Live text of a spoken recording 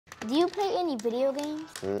Do you play any video games?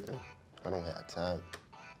 I don't have time.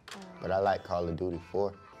 But I like Call of Duty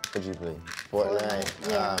 4. What you play? Fortnite?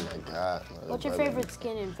 Yeah. Oh my God. What's your favorite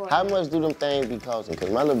skin in Fortnite? How much do them things be costing? Because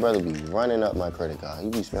my little brother be running up my credit card. He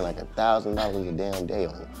be spending like $1,000 a damn day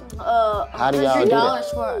on it. How do y'all do that?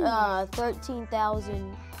 $100 for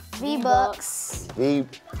 13,000 V-Bucks.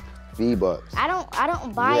 V-Bucks. I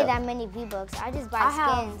don't buy that many V-Bucks. I just buy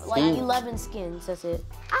skins. Have like 11 skins, that's it.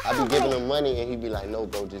 I be giving him money and he be like, no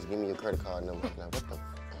bro, just give me your credit card number. I'm like, what the,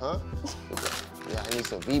 huh? Yeah, I need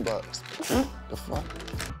some V-Bucks. The fuck?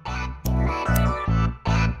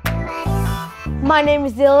 My name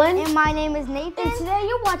is Dylan. And my name is Nathan. And today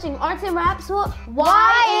you're watching Arts and Raps with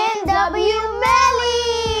YNW Melly.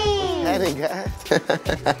 Hey guys.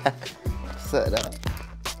 Shut up.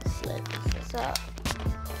 What's up?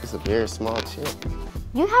 It's a very small chip.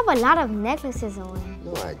 You have a lot of necklaces on.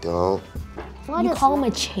 No, I don't. What You is call them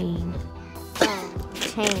a chain.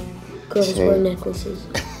 chain? Girls wear necklaces.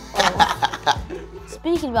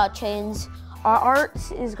 Speaking about chains, our art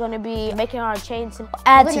is going to be making our chains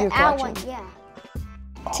add to your collection. Yeah.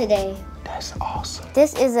 Today. That's awesome.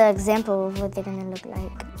 This is an example of what they're gonna look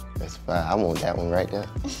like. That's fine. I want that one right there.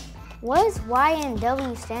 What does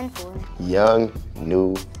YNW stand for? Young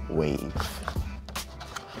New Wave.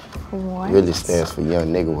 What? Really stands for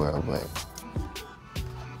Young Nigga World, but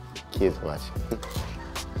kids watch.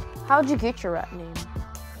 How'd you get your rap name?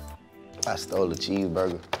 I stole a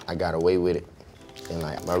cheeseburger. I got away with it. And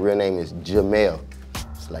like, my real name is Jamel.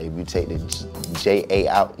 It's like if you take the J-A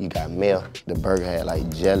out, you got Mel. The burger had like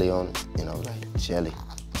jelly on it. You know, like jelly,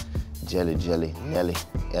 Melly,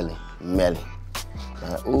 Ellie, Melly. I'm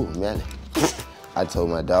like, ooh, Melly. I told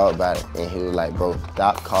my dog about it and he was like, bro,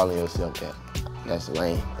 stop calling yourself that. That's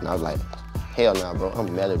lame. And I was like, hell nah, bro,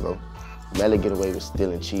 I'm Melly, bro. Melly get away with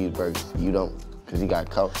stealing cheeseburgers. You don't, because you got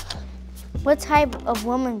caught. What type of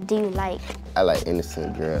woman do you like? I like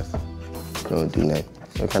innocent girls. Don't do nothing.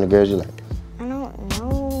 What kind of girls you like? I don't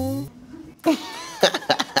know.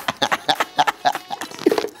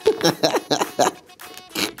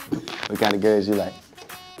 What kind of girls you like?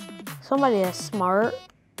 Somebody that's smart,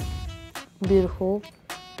 beautiful,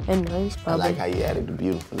 and nice, I probably. like how you added the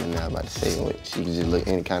beautiful in there. I'm about to say what she can just look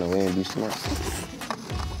any kind of way and be smart.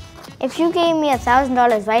 If you gave me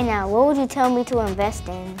 $1,000 right now, what would you tell me to invest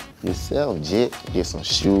in? Yourself, Jit. Get some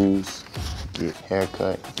shoes, get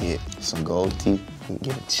haircut, get some gold teeth, and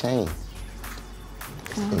get a chain.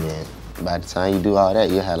 And then by the time you do all that,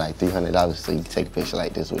 you'll have like $300 so you can take a picture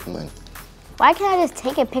like this with the money. Why can't I just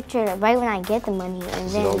take a picture right when I get the money and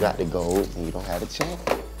You then? don't got the gold and you don't have the chain.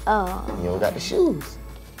 Oh. And you don't got the shoes.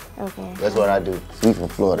 Okay. That's what I do. We from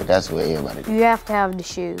Florida. That's what everybody do. You have to have the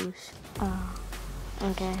shoes. Oh.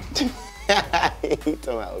 Okay. He talking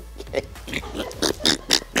about okay.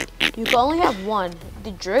 You can only have one,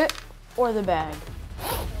 the drip or the bag.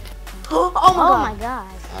 Oh my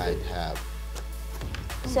God. I have.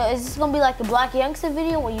 So is this gonna be like the Black Youngster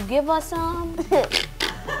video when you give us some?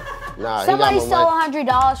 Nah, Somebody he got my stole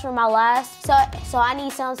 $100 from my last, so I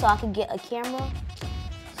need some so I can get a camera.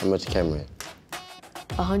 How much camera is?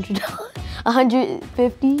 $100,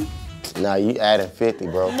 150. Nah, you adding 50,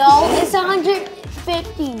 bro. No, it's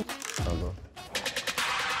 150. Come, bro.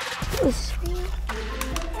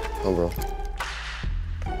 Come, bro.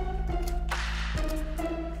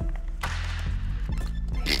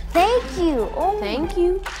 Thank you. Oh. Thank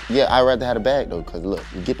you. Yeah, I'd rather have a bag though, cause look,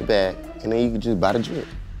 you get the bag and then you can just buy the drip.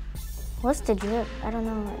 What's the drip? I don't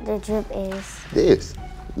know what the drip is. This,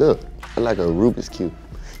 look, it's like a Rubik's Cube.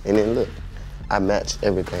 And then look, I match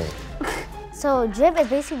everything. So drip is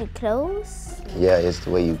basically clothes? Yeah, it's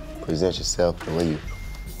the way you present yourself, the way you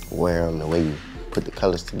wear them, the way you put the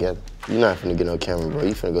colors together. You're not finna get no camera, bro.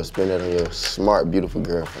 You finna go spend that on your smart, beautiful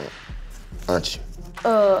girlfriend, aren't you?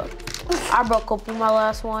 I broke up with my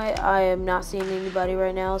last one. I am not seeing anybody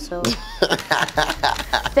right now, so.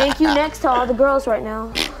 Thank you next to all the girls right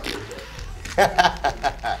now.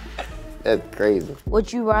 That's crazy.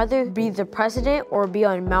 Would you rather be the president or be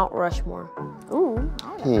on Mount Rushmore? Ooh.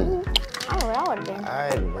 I don't know what I would have been.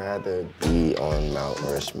 I'd rather be on Mount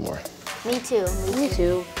Rushmore. Me too. Me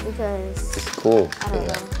too. Because It's cool. I don't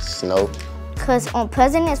know. Snow. on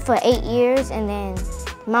president is for 8 years and then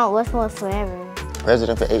Mount Rushmore is forever.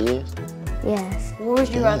 President for 8 years? Yes. What would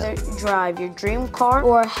you rather drive, your dream car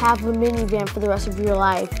or have a minivan for the rest of your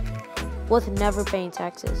life with never paying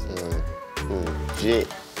taxes? Jit.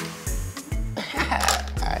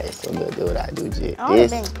 Alright, so look, do what I do, Jit.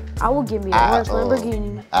 I will give me a orange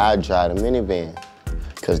Lamborghini. I drive the minivan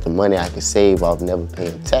because the money I can save off never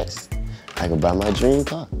paying taxes, I can buy my dream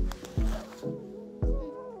car.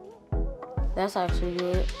 That's actually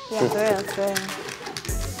good. Yeah, for real, for real.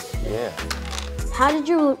 Yeah. How did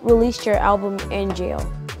you release your album in jail?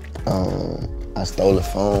 I stole a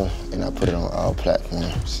phone and I put it on all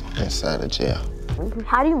platforms inside of jail.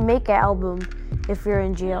 How do you make an album if you're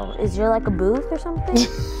in jail? Is there like a booth or something?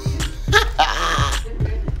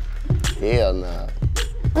 Hell nah.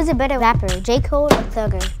 Who's a better rapper, J. Cole or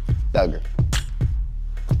Thugger? Thugger.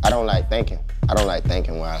 I don't like thinking. I don't like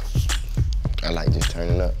thinking while I like just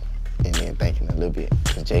turning up and then thinking a little bit.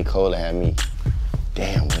 Cause J. Cole had me,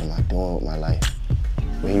 damn, what am I doing with my life?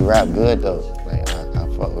 But he rap good though. Like I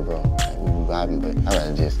fuck with bro. Like, we be vibing, but I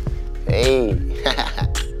rather just, hey.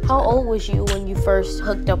 How old was you when you first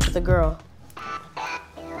hooked up with a girl?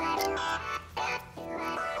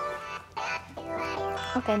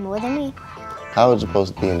 Okay, more than me. I was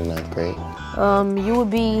supposed to be in the 9th grade. You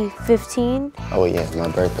would be 15. Oh yeah, my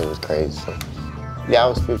birthday was crazy. So yeah, I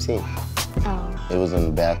was 15. Oh. It was in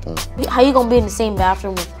the bathroom. How you gonna be in the same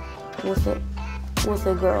bathroom with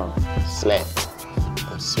a girl? Slap.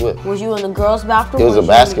 I'm swift. Was you in the girls' bathroom? It was or a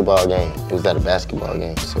basketball game. It was at a basketball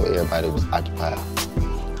game, so everybody was occupied.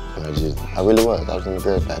 And I really was. I was in the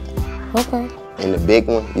girls' bathroom. Okay. And the big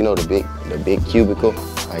one, you know, the big cubicle,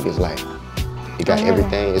 like it's like, it got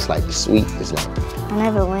everything. It's like the suite. It's like I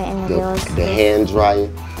never went in the girls' the hand dryer,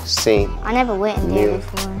 sink. I never went in there mirror.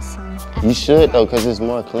 before, so. You should though, cause it's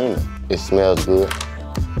more cleaner. It smells good.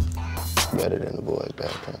 Better than the boys'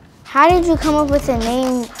 bathroom. How did you come up with a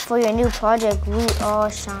name for your new project, We All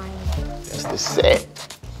Shine? That's the set.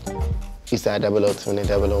 Eastside 0020,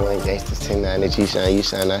 001, gangsters 10-9, that you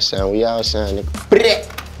shine, I shine, we all shine. Nigga.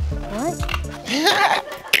 What?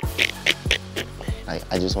 Like,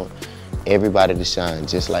 I just want everybody to shine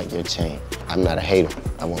just like your chain. I'm not a hater.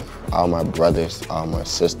 I want all my brothers, all my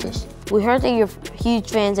sisters. We heard that you're huge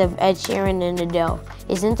fans of Ed Sheeran and Adele.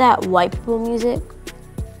 Isn't that white people music?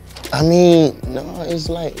 I mean, no, it's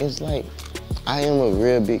like, I am a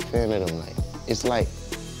real big fan of them. Like, it's like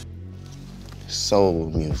soul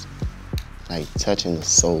music, like touching the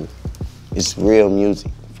soul. It's real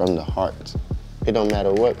music from the heart. It don't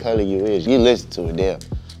matter what color you is, you listen to it there.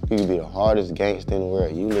 You can be the hardest gangster in the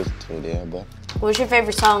world, you listen to it there, bro. What's your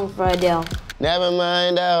favorite song for Adele? Never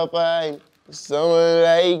mind, I'll find someone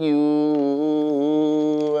like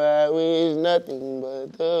you. I wish nothing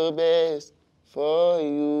but the best for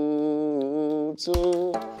you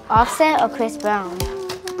too. Offset or Chris Brown?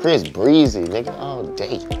 Chris Breezy, nigga, all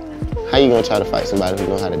day. How you gonna try to fight somebody who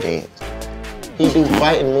know how to dance? He do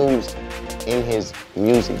fighting moves in his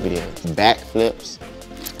music videos. Backflips,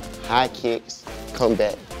 high kicks,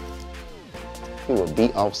 comeback. He will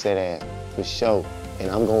beat Offset ass for sure. And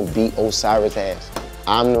I'm gonna beat Osiris ass.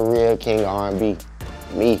 I'm the real king of R&B,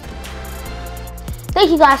 me. Thank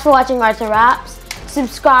you guys for watching Arts and Raps.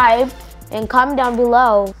 Subscribe and comment down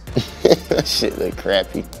below. Shit look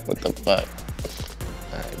crappy. What the fuck?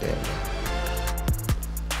 All right, damn.